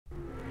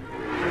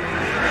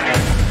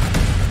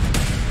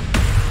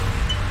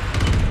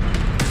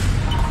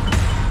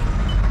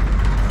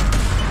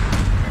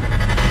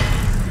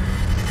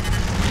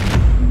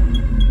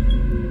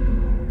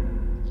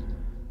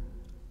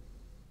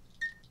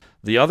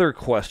The other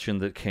question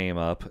that came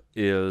up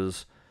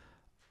is,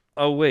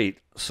 oh wait,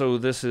 so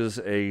this is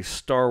a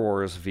Star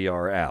Wars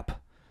VR app.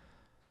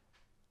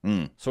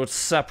 So it's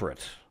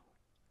separate.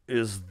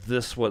 Is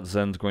this what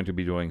Zen's going to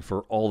be doing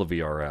for all the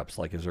VR apps?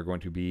 Like, is there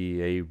going to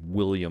be a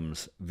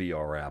Williams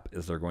VR app?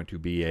 Is there going to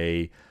be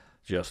a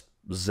just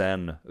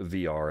Zen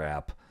VR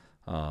app?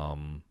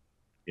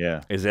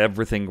 Yeah. Is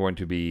everything going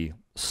to be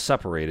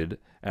separated?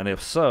 And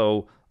if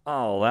so,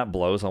 oh, that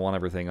blows. I want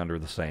everything under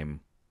the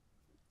same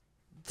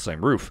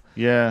roof.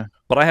 Yeah.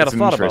 But I had a It's an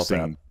thought about that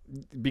interesting.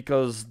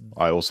 because,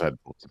 I also had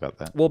thoughts about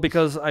that. well,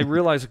 because I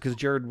realized because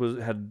Jared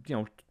had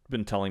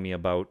been telling me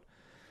about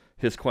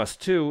his Quest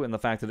 2 and the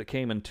fact that it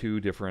came in two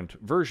different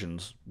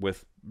versions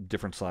with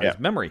different size Yeah.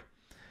 memory.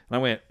 And I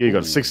went, Yeah, you got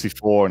a "Ooh,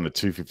 64 and a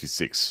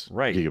 256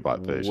 right.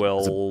 gigabyte version. Well,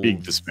 It's a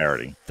big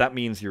disparity. That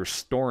means you're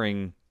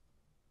storing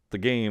the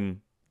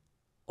game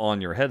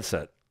on your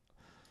headset.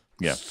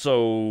 Yeah.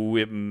 So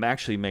it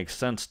actually makes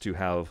sense to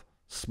have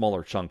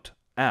smaller chunked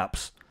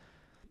apps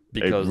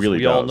because really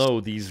we all does.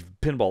 know these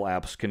pinball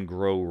apps can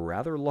grow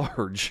rather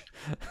large.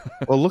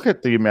 Well, look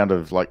at the amount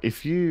of I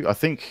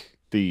think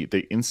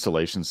the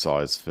installation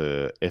size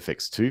for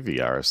FX2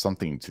 VR is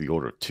something to the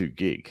order of 2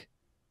 gig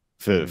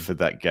for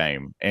that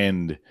game,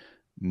 and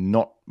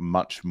not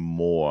much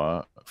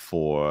more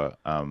for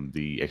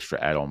the extra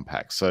add-on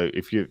pack. So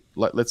if you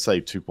let's say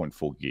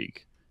 2.4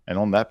 gig, and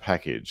on that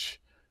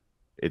package,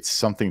 it's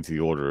something to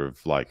the order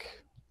of I'm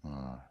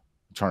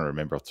trying to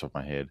remember off the top of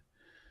my head.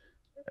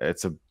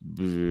 It's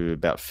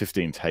about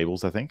 15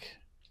 tables, I think,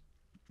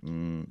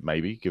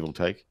 maybe give or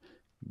take.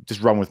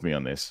 Just run with me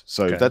on this.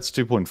 So Okay. if that's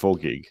 2.4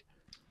 gig,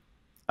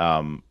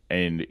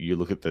 and you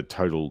look at the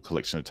total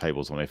collection of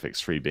tables on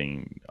FX3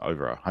 being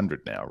over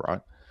 100 now,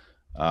 right?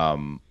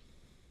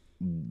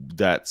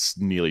 That's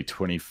nearly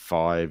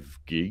 25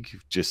 gig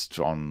just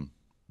on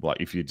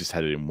if you just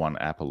had it in one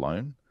app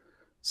alone.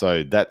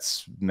 So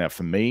that's now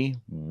for me,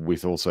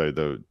 with also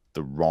the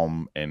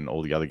ROM and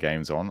all the other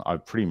games on,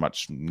 I've pretty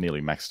much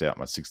nearly maxed out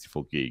my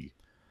 64 gig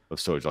of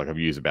storage. Like I've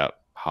used about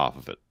half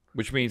of it.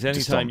 Which means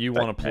Just anytime on you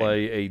that want to game.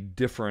 play a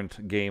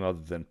different game other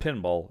than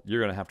pinball,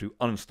 you're going to have to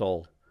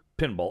uninstall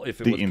pinball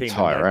if it The came in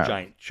entire that app.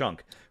 giant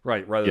chunk.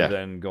 Right, rather Yeah.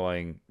 than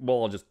going,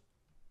 well, I'll just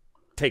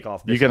take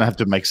off this. You're going to have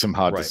to make some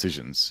hard Right.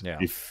 decisions Yeah.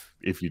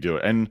 if you do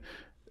it. And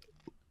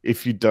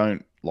if you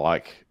don't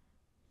like,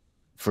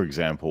 for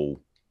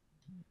example,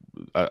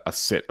 a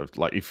set of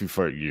if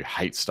you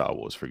hate Star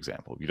Wars, for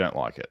example, if you don't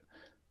like it,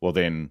 well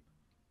then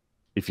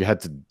if you had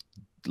to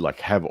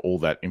have all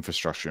that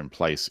infrastructure in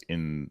place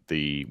in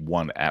the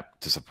one app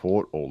to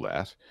support all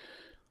that,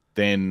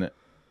 then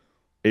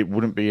it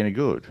wouldn't be any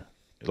good.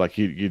 Like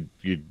you'd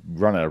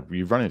run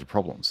into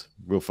problems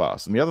real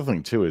fast. And the other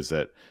thing too is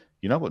that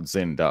what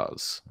Zen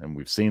does, and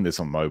we've seen this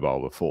on mobile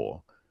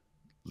before,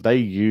 they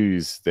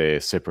use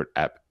their separate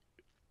app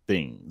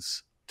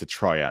things to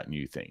try out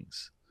new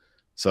things.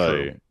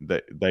 So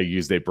they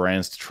use their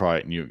brands to try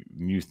out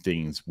new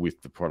things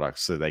with the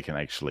products, so they can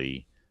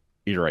actually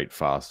iterate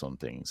fast on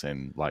things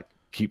and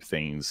keep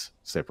things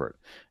separate.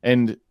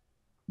 And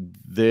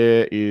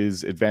there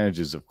is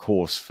advantages, of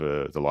course,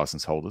 for the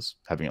license holders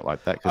having it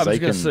like that, I because was they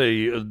going can to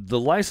say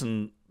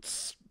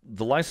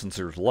the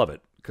licensors love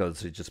it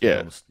because it just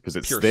becomes because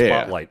it's pure their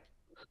spotlight.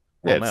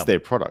 it's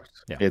their product.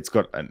 Yeah. It's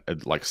got a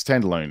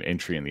standalone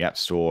entry in the App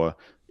Store.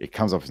 It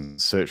comes up in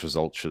search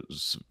results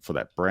for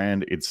that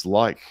brand. It's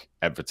like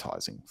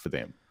advertising for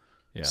them.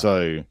 Yeah.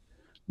 So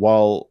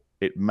while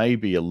it may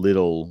be a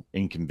little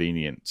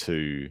inconvenient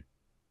to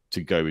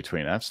go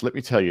between apps, let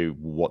me tell you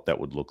what that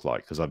would look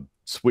like, because I've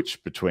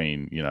switched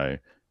between Pinball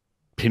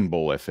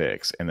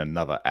FX and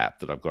another app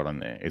that I've got on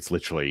there. It's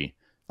literally,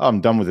 I'm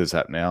done with this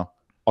app now.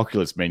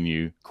 Oculus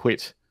menu,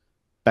 quit,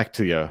 back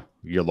to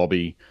your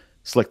lobby,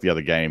 select the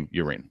other game,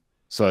 you're in.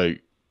 So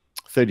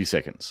 30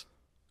 seconds.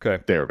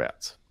 Okay.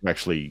 Thereabouts.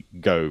 Actually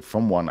go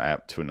from one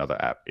app to another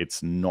app.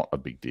 It's not a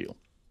big deal.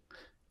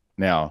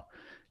 Now,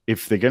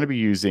 if they're going to be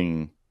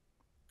using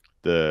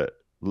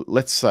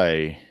let's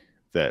say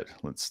that,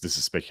 this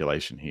is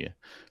speculation here.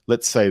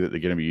 Let's say that they're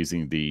going to be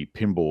using the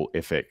Pinball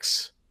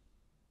FX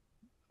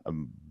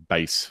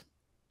base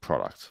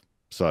product.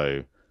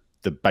 So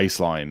the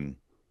baseline,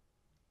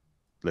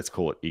 let's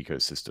call it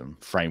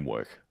ecosystem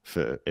framework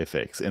for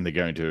FX, and they're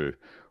going to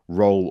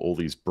roll all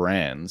these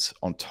brands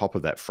on top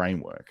of that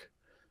framework,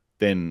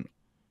 then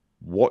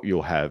what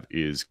you'll have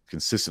is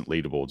consistent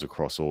leaderboards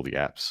across all the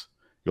apps.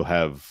 You'll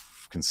have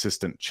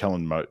consistent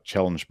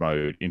challenge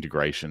mode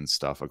integration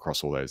stuff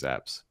across all those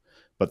apps.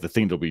 But the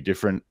thing that'll be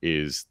different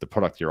is the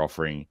product you're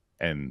offering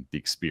and the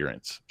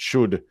experience.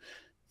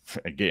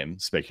 Again,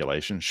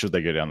 speculation, should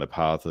they go down the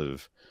path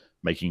of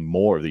making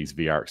more of these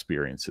VR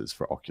experiences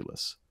for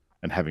Oculus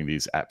and having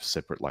these apps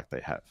separate like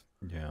they have?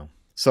 Yeah.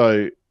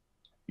 So,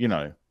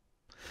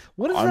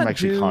 what does I'm that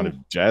actually do? kind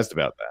of jazzed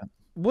about that.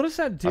 What does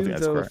that do,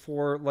 though, great.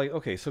 for,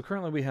 okay, so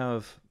currently we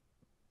have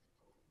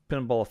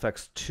Pinball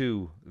FX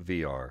 2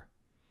 VR.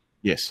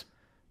 Yes.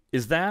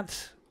 Is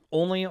that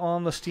only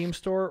on the Steam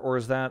store, or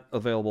is that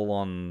available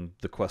on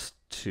the Quest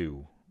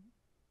 2?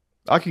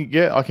 I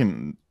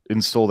can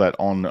install that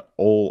on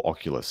all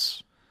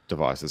Oculus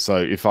devices. So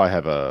if I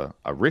have a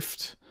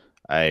Rift,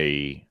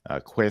 a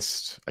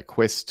Quest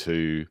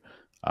 2,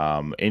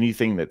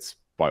 anything that's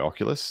by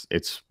Oculus,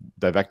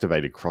 they've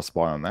activated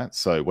cross-buy on that.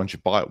 So once you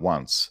buy it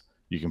once,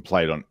 you can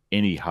play it on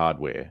any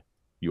hardware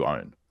you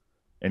own,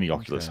 any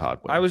Oculus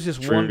hardware. I was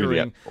just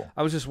wondering.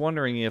 I was just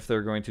wondering if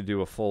they're going to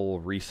do a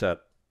full reset.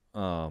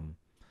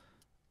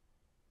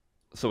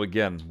 So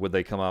again, would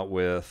they come out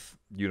with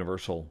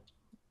Universal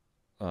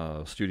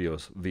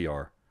Studios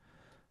VR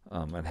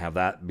and have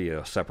that be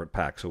a separate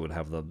pack? So it would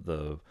have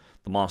the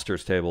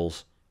Monsters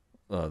tables,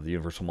 the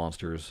Universal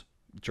Monsters,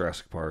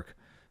 Jurassic Park,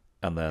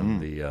 and then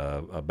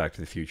the Back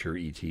to the Future,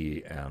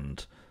 E.T.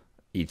 and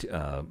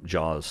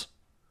Jaws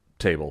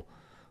table.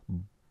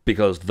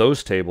 Because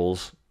those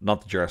tables,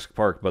 not the Jurassic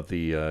Park, but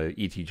the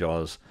E.T.,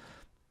 Jaws,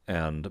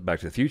 and Back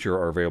to the Future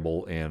are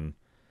available in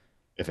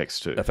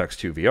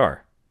FX2 VR.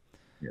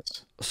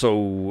 Yes.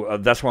 So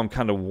that's why I'm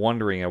kind of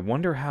wondering. I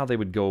wonder how they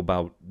would go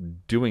about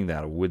doing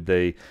that. Would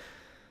they?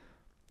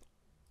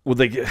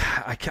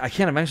 I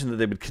can't imagine that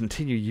they would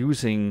continue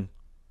using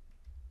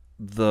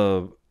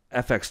the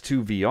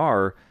FX2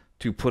 VR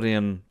to put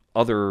in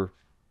other.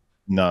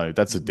 No,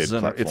 that's a dead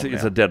platform.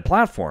 It's a dead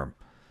platform.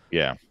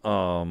 Yeah.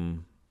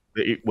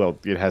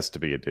 It has to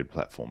be a dead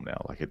platform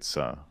now. Like it's.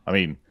 I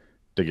mean,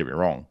 don't get me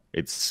wrong.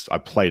 I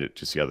played it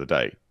just the other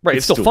day. Right.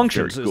 It still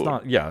functions. It's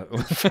not. Yeah.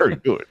 It's very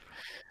good.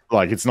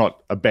 Like, it's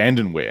not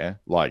abandonware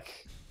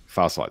like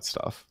Farsight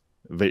stuff.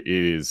 It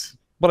is.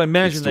 But I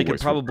imagine they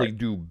could probably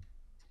do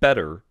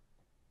better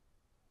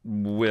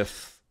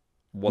with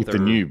the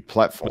new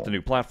platform. With the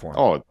new platform.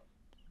 Oh,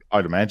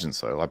 I'd imagine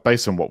so. Like,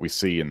 based on what we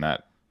see in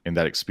that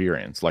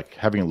experience, like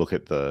having a look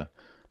at the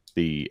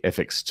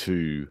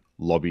FX2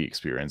 lobby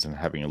experience and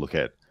having a look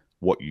at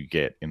what you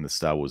get in the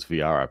Star Wars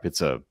VR app,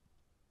 it's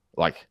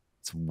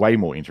way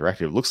more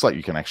interactive. It looks like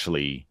you can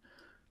actually.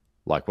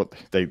 Like what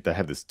they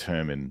have this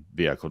term in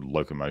VR called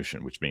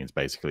locomotion, which means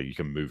basically you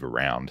can move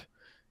around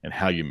and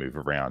how you move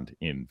around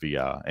in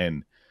VR.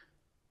 And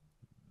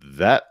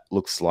that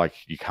looks like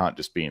you can't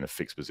just be in a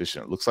fixed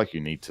position. It looks like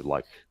you need to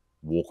like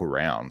walk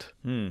around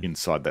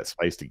inside that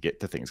space to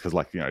get to things. Because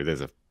like,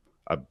 there's a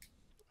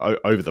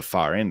over the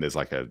far end, there's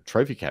like a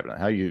trophy cabinet.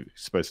 How are you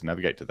supposed to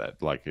navigate to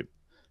that? Like it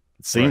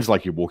seems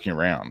like you're walking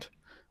around,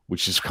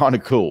 which is kind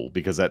of cool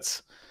because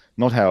that's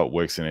not how it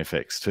works in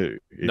FX2.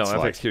 No,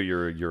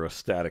 FX2, you're a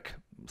static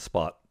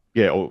spot.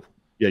 Yeah,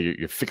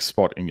 you're fixed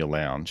spot in your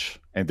lounge,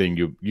 and then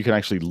you can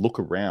actually look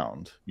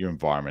around your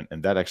environment,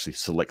 and that actually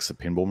selects the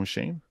pinball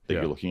machine that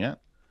you're looking at.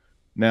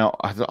 Now,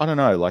 I don't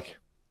know, like,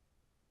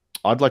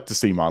 I'd like to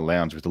see my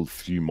lounge with a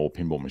few more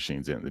pinball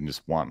machines in it than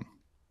just one.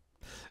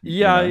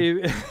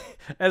 Yeah,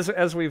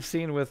 as we've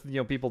seen with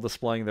people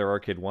displaying their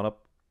arcade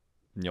one-up,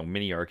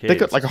 mini arcades. They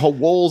got like whole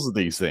walls of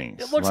these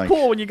things. It looks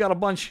cool when you got a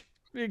bunch.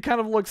 It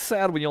kind of looks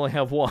sad when you only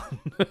have one.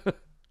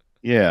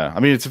 Yeah, I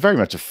mean, it's very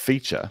much a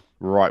feature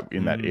right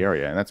in that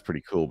area, and that's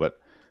pretty cool. But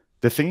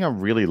the thing I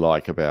really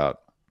like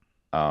about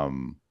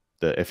the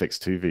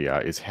FX2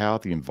 VR is how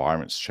the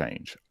environments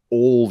change.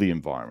 All the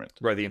environment,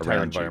 right? The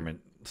entire environment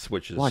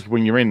switches. Like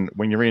when you're in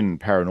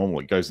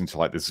Paranormal, it goes into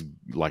like this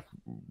like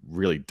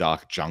really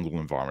dark jungle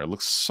environment. It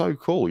looks so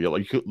cool. You're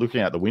looking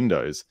out the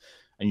windows,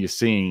 and you're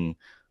seeing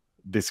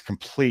this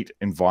complete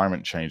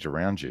environment change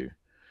around you.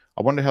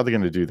 I wonder how they're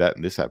going to do that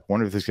in this app. I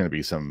wonder if there's going to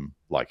be some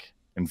like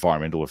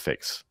environmental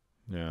effects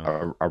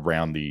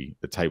around the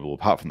table,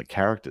 apart from the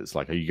characters.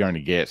 Like, are you going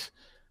to get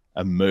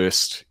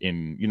immersed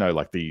in,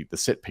 like the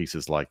set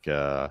pieces, like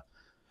right?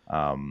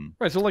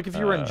 So, like, if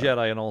you were in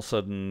Jedi and all of a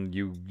sudden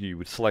you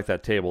would select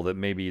that table, that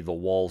maybe the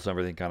walls and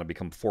everything kind of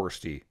become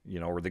foresty,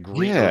 or the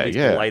green, or at least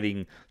the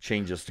lighting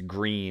changes to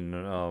green.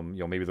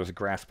 Maybe there's a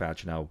grass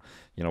patch now,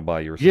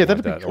 by you or something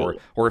like that. Be cool.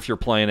 Or if you're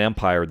playing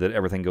Empire, that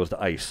everything goes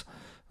to ice.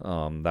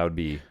 That would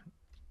be.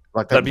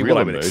 Like that real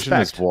immersion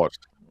is what,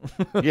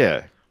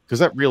 because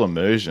that real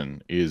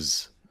immersion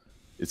is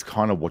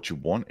kind of what you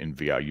want in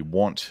VR. You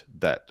want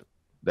that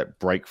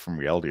break from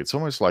reality. It's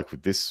almost like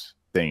with this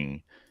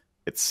thing,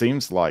 it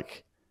seems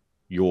like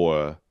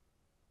your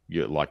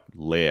like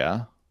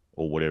lair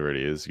or whatever it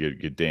is, your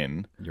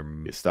den, your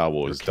Star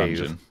Wars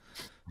dungeon,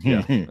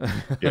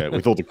 yeah,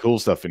 with all the cool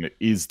stuff in it,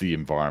 is the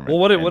environment. Well,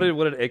 what did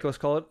Akos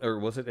call it, or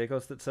was it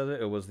Akos that said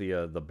it? It was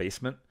the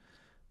basement.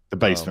 The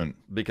basement,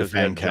 because you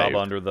had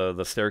Jabba under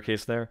the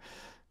staircase there.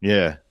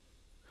 Yeah.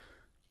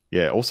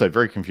 Also,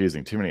 very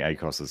confusing. Too many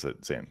ACOSs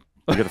at Zen.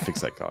 We got to fix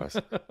that, guys.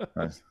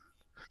 Nice.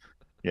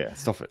 Yeah,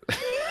 stop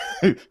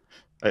it.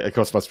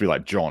 ACOS must be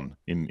like John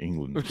in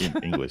England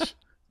in English.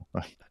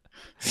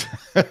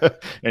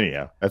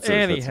 Anyhow, that's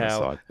it is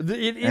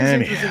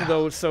interesting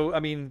though. So I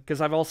mean,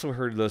 because I've also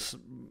heard this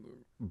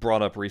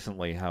brought up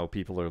recently, how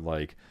people are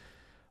like,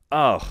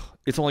 "Oh,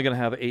 it's only going to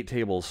have 8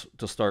 tables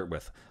to start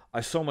with." I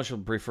so much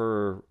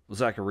prefer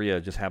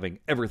Zaccaria just having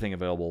everything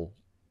available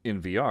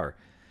in VR.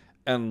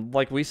 And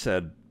like we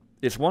said,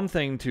 it's one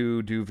thing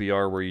to do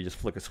VR where you just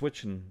flick a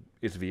switch and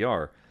it's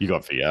VR. You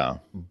got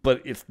VR.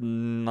 But it's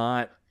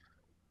not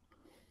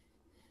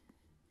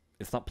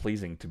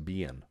pleasing to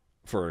be in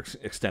for an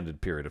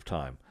extended period of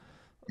time.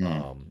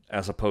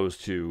 as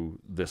opposed to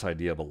this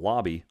idea of a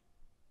lobby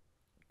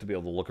to be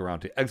able to look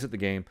around to exit the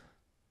game,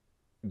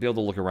 be able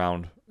to look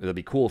around. It'd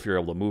be cool if you're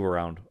able to move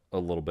around a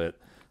little bit.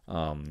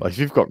 Like if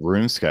you've got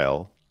room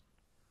scale,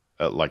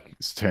 like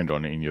it's turned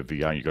on in your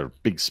VR, you've got a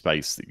big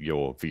space that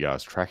your VR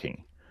is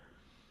tracking.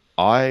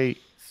 I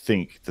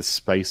think the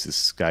space is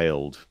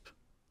scaled.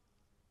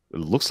 It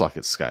looks like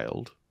it's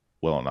scaled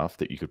well enough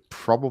that you could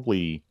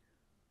probably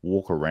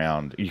walk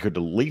around. You could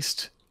at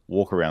least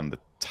walk around the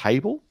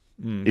table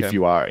if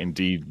you are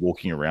indeed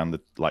walking around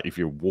if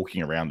you're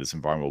walking around this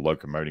environment or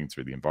locomoting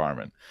through the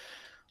environment.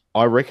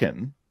 I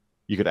reckon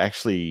you could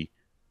actually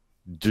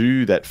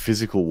do that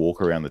physical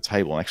walk around the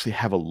table and actually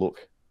have a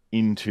look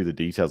into the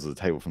details of the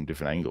table from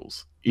different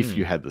angles if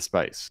you had the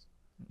space.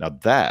 Now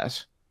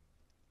that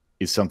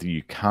is something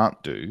you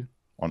can't do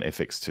on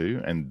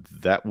FX2, and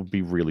that would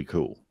be really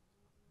cool.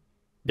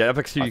 Yeah,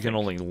 FX2 you can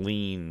only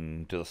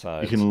lean to the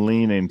sides. You can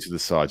lean into the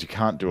sides. You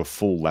can't do a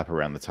full lap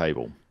around the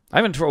table. I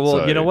haven't tried.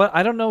 Well, you know what?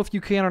 I don't know if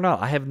you can or not.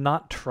 I have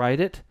not tried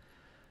it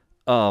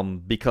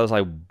because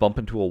I bump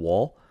into a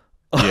wall.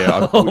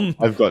 Yeah,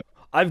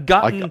 I've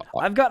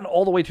gotten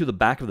all the way to the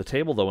back of the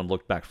table though and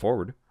looked back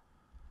forward.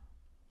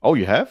 Oh,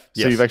 you have?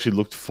 Yes. So you've actually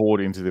looked forward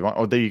into the...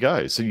 Oh, there you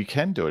go. So you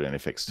can do it in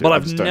FX2. But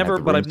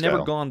I've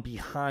never gone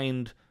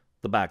behind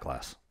the back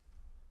glass.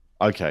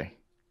 Okay.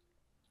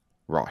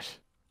 Right.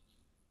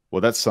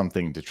 Well, that's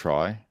something to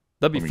try.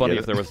 That'd be funny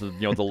if there was the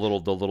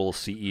little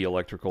CE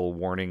electrical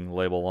warning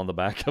label on the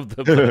back of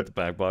the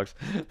back box.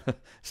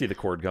 See the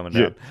cord coming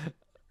down.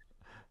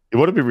 It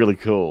would be really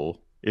cool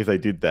if they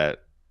did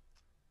that.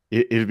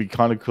 It'd be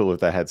kind of cool if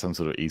they had some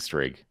sort of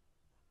Easter egg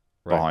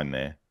behind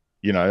there.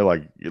 You know,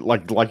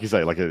 like you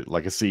say, like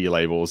a CE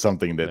label or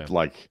something that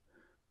like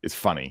is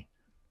funny.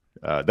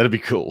 That'd be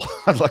cool.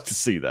 I'd like to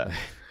see that.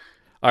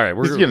 All right,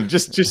 we're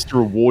just to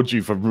reward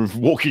you for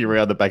walking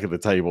around the back of the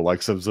table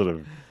like some sort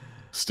of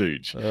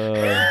stooge. All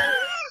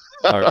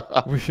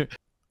right.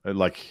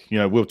 Like, we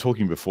were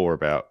talking before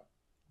about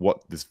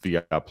what this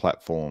VR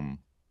platform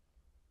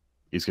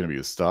is going to be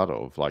the start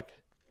of. Like,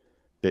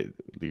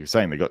 you're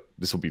saying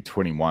this will be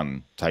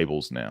 21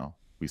 tables now.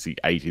 We see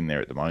 8 in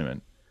there at the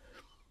moment.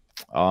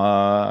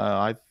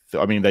 I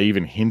mean, they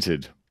even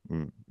hinted,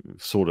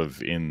 sort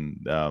of in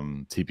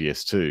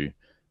TPS2,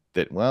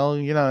 that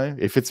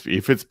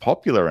if it's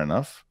popular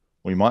enough,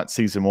 we might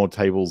see some more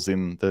tables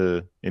in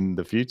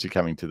the future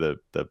coming to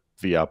the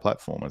VR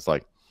platform. It's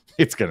like,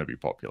 it's going to be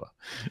popular.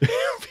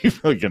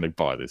 People are going to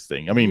buy this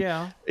thing. I mean,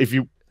 if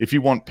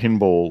you want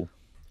pinball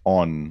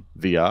on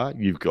VR,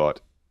 you've got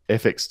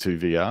FX2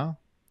 VR,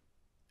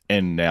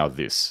 and now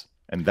this,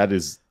 and that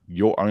is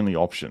your only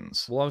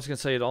options. Well, I was going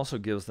to say it also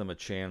gives them a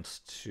chance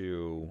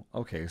to...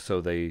 Okay, so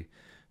they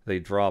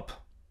drop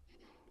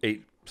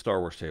 8 Star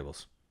Wars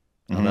tables.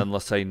 And then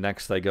let's say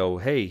next they go,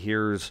 hey,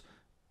 here's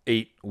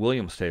 8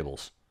 Williams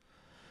tables.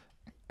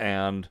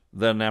 And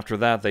then after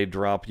that they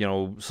drop,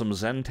 some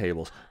Zen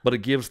tables. But it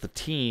gives the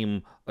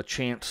team a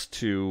chance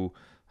to,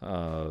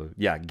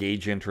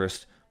 gauge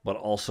interest, but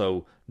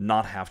also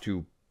not have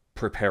to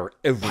prepare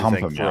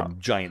everything for a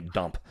giant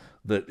dump.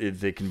 That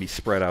they can be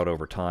spread out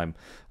over time,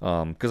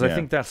 because I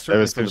think that's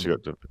certainly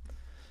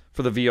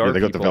for the VR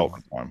they got people.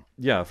 Development time.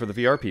 Yeah, for the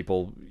VR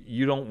people,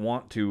 you don't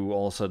want to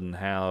all of a sudden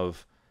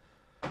have,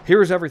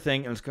 here's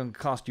everything and it's going to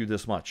cost you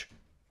this much.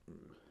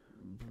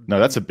 No,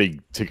 that's a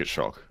big ticket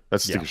shock.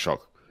 That's a ticket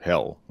shock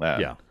hell.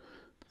 Yeah.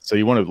 So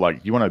you want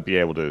to be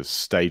able to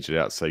stage it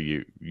out so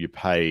you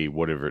pay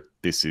whatever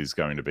this is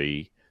going to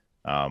be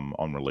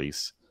on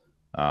release,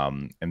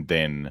 and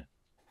then.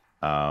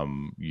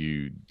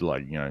 You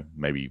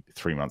maybe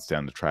 3 months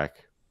down the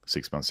track,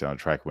 6 months down the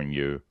track, when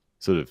you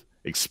sort of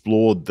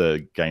explored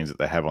the games that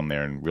they have on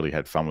there and really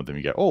had fun with them,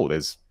 you go, oh,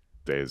 there's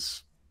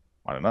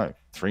I don't know,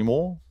 3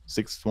 more,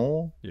 6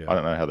 more. I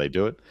don't know how they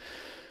do it.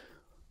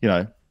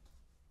 You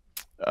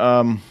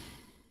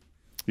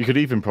could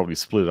even probably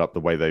split it up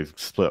the way they've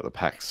split up the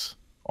packs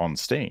on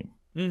Steam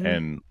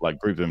and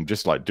group them,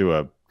 just do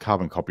a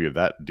carbon copy of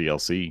that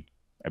DLC,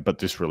 but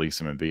just release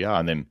them in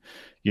VR, and then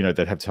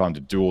they'd have time to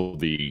do all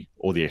the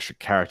extra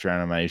character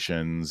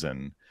animations,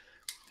 and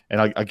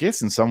I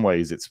guess in some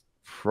ways it's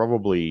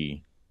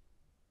probably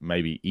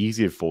maybe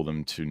easier for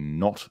them to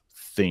not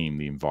theme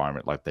the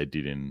environment like they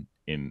did in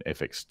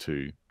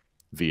FX2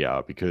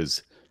 VR,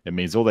 because it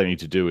means all they need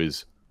to do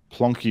is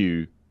plonk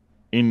you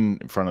in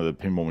front of the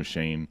pinball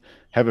machine,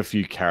 have a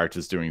few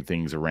characters doing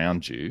things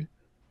around you,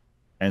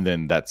 and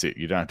then that's it.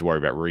 You don't have to worry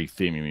about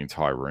re-theming the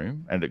entire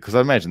room, and because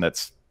I imagine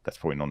that's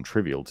probably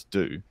non-trivial to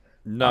do.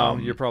 No,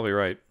 you're probably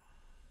right.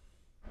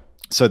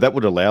 So that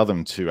would allow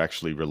them to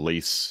actually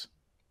release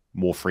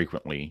more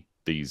frequently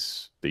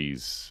these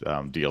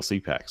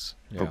DLC packs,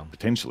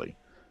 potentially,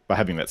 by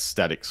having that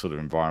static sort of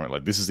environment.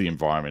 Like, this is the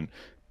environment,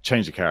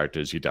 change the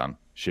characters, you're done,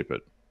 ship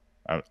it.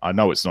 I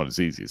know it's not as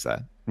easy as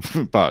that,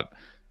 but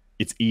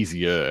it's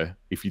easier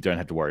if you don't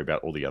have to worry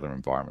about all the other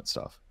environment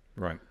stuff.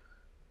 Right.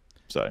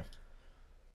 So